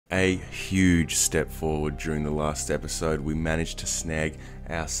A huge step forward during the last episode. We managed to snag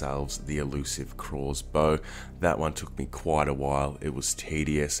ourselves the elusive Craw's bow. That one took me quite a while. It was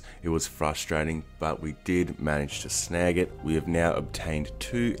tedious, it was frustrating, but we did manage to snag it. We have now obtained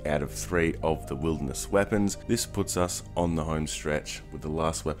 2 out of 3 of the wilderness weapons. This puts us on the home stretch, with the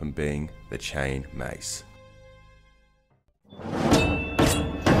last weapon being the chain mace.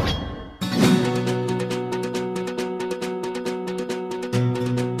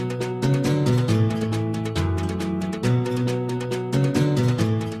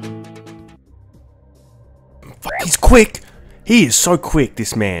 He's quick! He is so quick,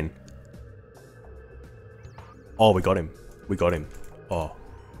 this man. Oh, we got him. We got him. Oh.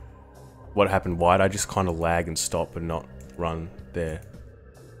 What happened? Why did I just kind of lag and stop and not run there?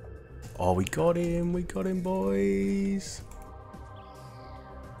 Oh, we got him. We got him, boys.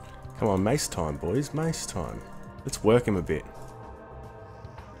 Come on, mace time, boys. Mace time. Let's work him a bit.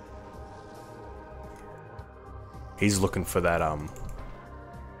 He's looking for that,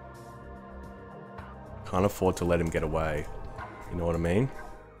 Can't afford to let him get away. You know what I mean?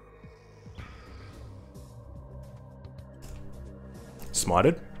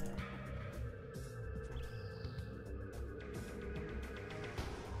 Smited.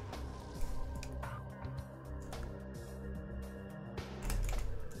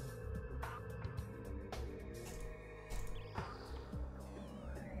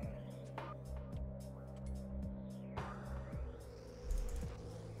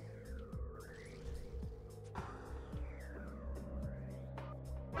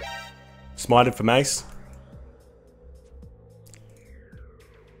 Smited for mace.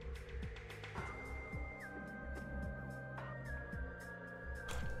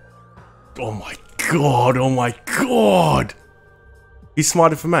 Oh my god, oh my god! He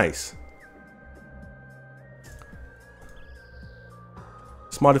smited for mace.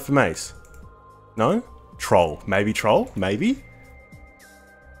 Smited for mace. No? Troll. Maybe troll? Maybe?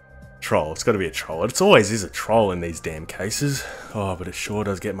 Troll. It's gotta be a troll. It always is a troll in these damn cases. Oh, but it sure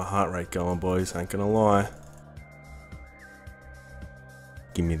does get my heart rate going, boys. Ain't gonna lie.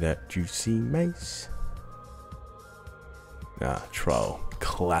 Give me that juicy mace. Ah, troll.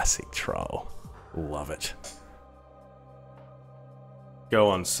 Classic troll. Love it. Go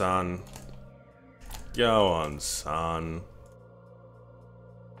on, son. Go on, son.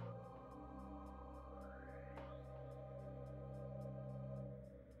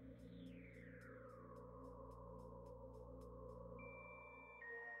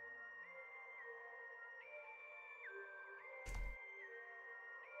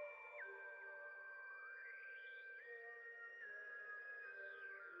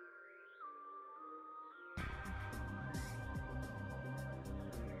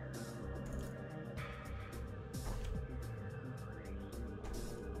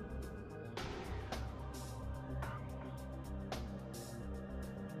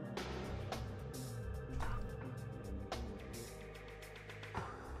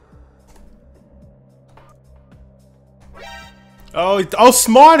 Oh,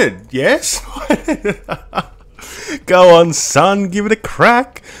 smited! Yes? Go on, son, give it a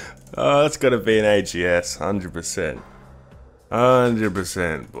crack! Oh, that's gotta be an AGS, 100%.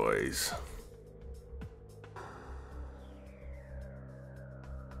 100%, boys.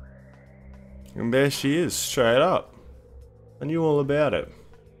 And there she is, straight up. I knew all about it.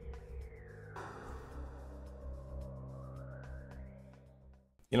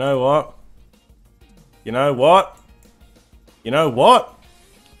 You know what? You know what? You know what?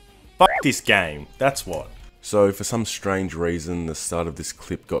 Fuck this game. That's what. So for some strange reason, the start of this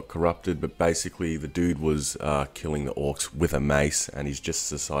clip got corrupted, but basically the dude was killing the orcs with a mace, and he's just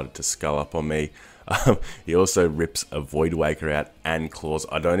decided to skull up on me. He also rips a Void Waker out and claws.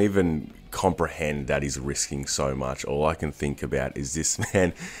 I don't even comprehend that he's risking so much. All I can think about is this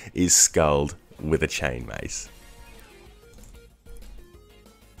man is skulled with a chain mace.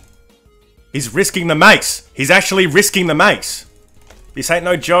 He's risking the mace. He's actually risking the mace. This ain't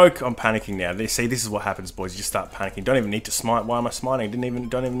no joke. I'm panicking now. See, this is what happens, boys. You just start panicking. Don't even need to smite. Why am I smiting? Don't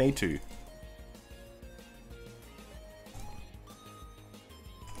even need to.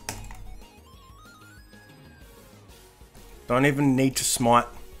 Don't even need to smite.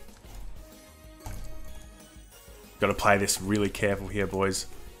 Gotta play this really careful here, boys.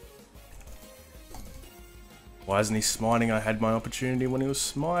 Why isn't he smiting? I had my opportunity when he was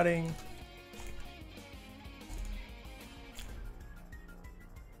smiting.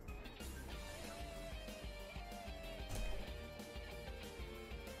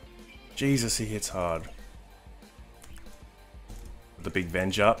 Jesus, he hits hard. The big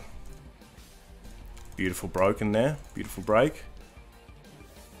venge up. Beautiful broken there. Beautiful break.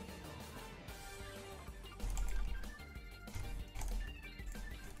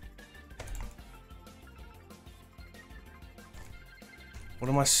 What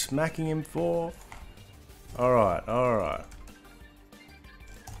am I smacking him for? Alright, alright.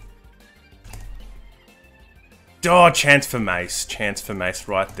 Oh, chance for mace. Chance for mace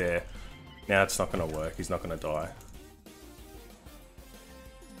right there. Now it's not going to work. He's not going to die.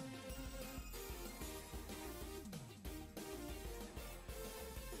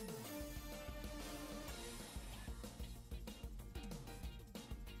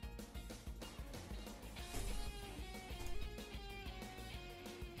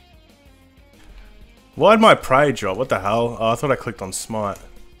 Why'd my prey drop? What the hell? Oh, I thought I clicked on smite.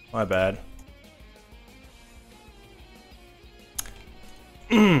 My bad.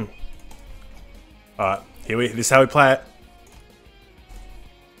 Alright, this is how we play it.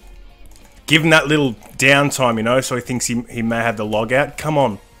 Give him that little downtime, you know, so he thinks he may have the log out. Come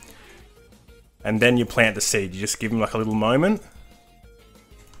on. And then you plant the seed. You just give him like a little moment.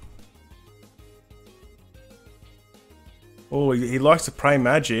 Oh, he likes to pray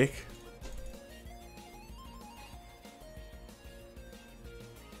magic.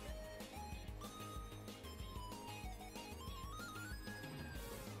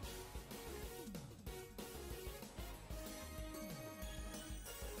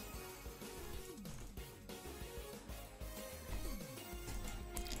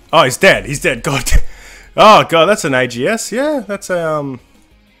 Oh, he's dead. He's dead. God. Oh, God, that's an AGS. Yeah, that's a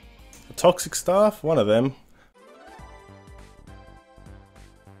toxic staff. One of them.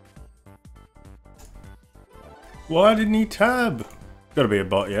 Why didn't he tab? Gotta be a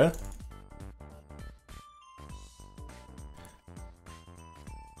bot, yeah?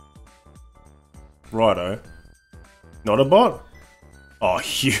 Righto. Not a bot? Oh,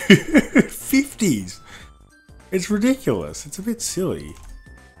 huge. 50s. It's ridiculous. It's a bit silly.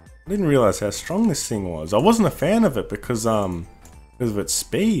 I didn't realize how strong this thing was. I wasn't a fan of it because of its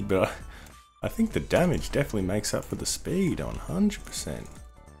speed, but I think the damage definitely makes up for the speed on 100%.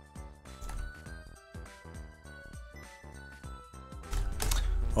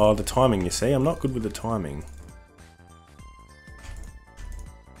 Oh, the timing, you see? I'm not good with the timing.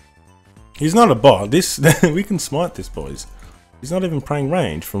 He's not a bot. We can smite this, boys. He's not even praying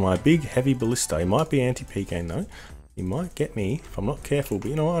range for my big, heavy ballista. He might be anti-Pking though. He might get me if I'm not careful, but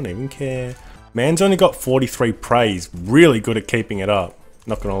you know what? I don't even care. Man's only got 43 praise. Really good at keeping it up.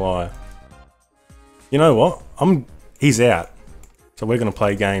 Not gonna lie. You know what? He's out. So we're gonna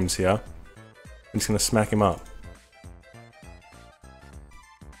play games here. I'm just gonna smack him up.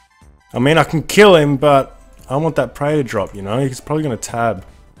 I mean, I can kill him, but I want that prey to drop, you know? He's probably gonna tab.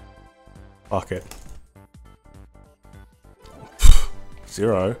 Fuck it.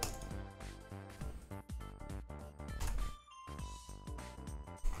 0.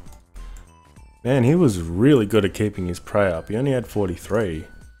 Man, he was really good at keeping his prey up. He only had 43.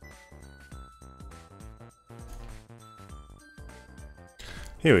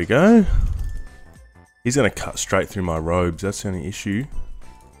 Here we go. He's going to cut straight through my robes. That's the only issue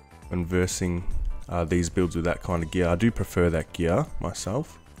when versing these builds with that kind of gear. I do prefer that gear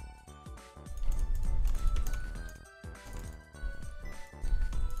myself.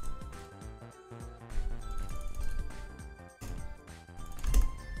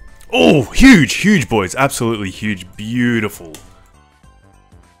 Oh, huge, huge, boys. Absolutely huge. Beautiful.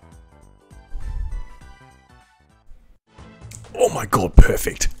 Oh my god,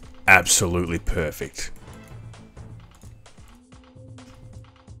 perfect. Absolutely perfect.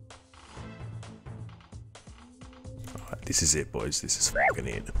 Alright, this is it, boys. This is fucking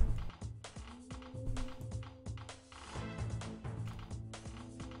it.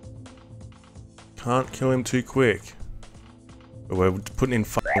 Can't kill him too quick. But we're putting in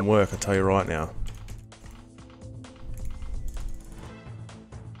fucking work, I tell you right now.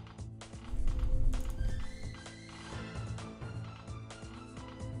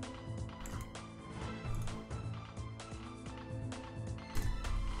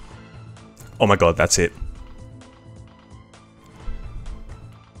 Oh my god, that's it.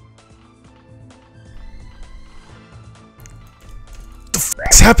 The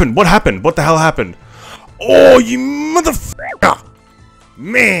fuck's happened? What happened? What the hell happened? Oh, you motherfucker!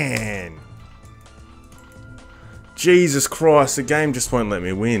 Man! Jesus Christ, the game just won't let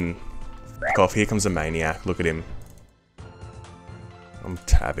me win. Fuck off, here comes a maniac. Look at him. I'm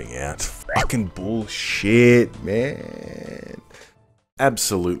tabbing out. Fucking bullshit, man.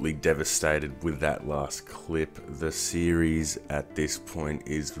 Absolutely devastated with that last clip. The series at this point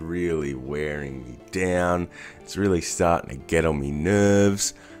is really wearing me down. It's really starting to get on me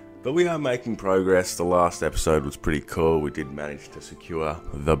nerves. But we are making progress. The last episode was pretty cool. We did manage to secure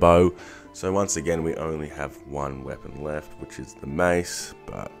the bow. So once again, we only have one weapon left, which is the mace.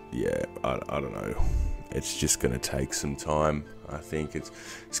 But yeah, I don't know. it's just going to take some time. I think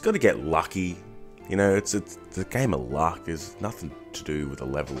it's got to get lucky. You know, it's a game of luck. There's nothing to do with a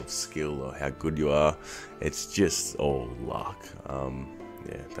level of skill or how good you are. It's just all luck.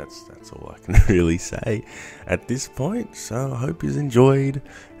 Yeah, that's all I can really say at this point. So I hope you enjoyed,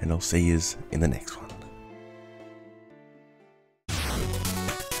 and I'll see you in the next one.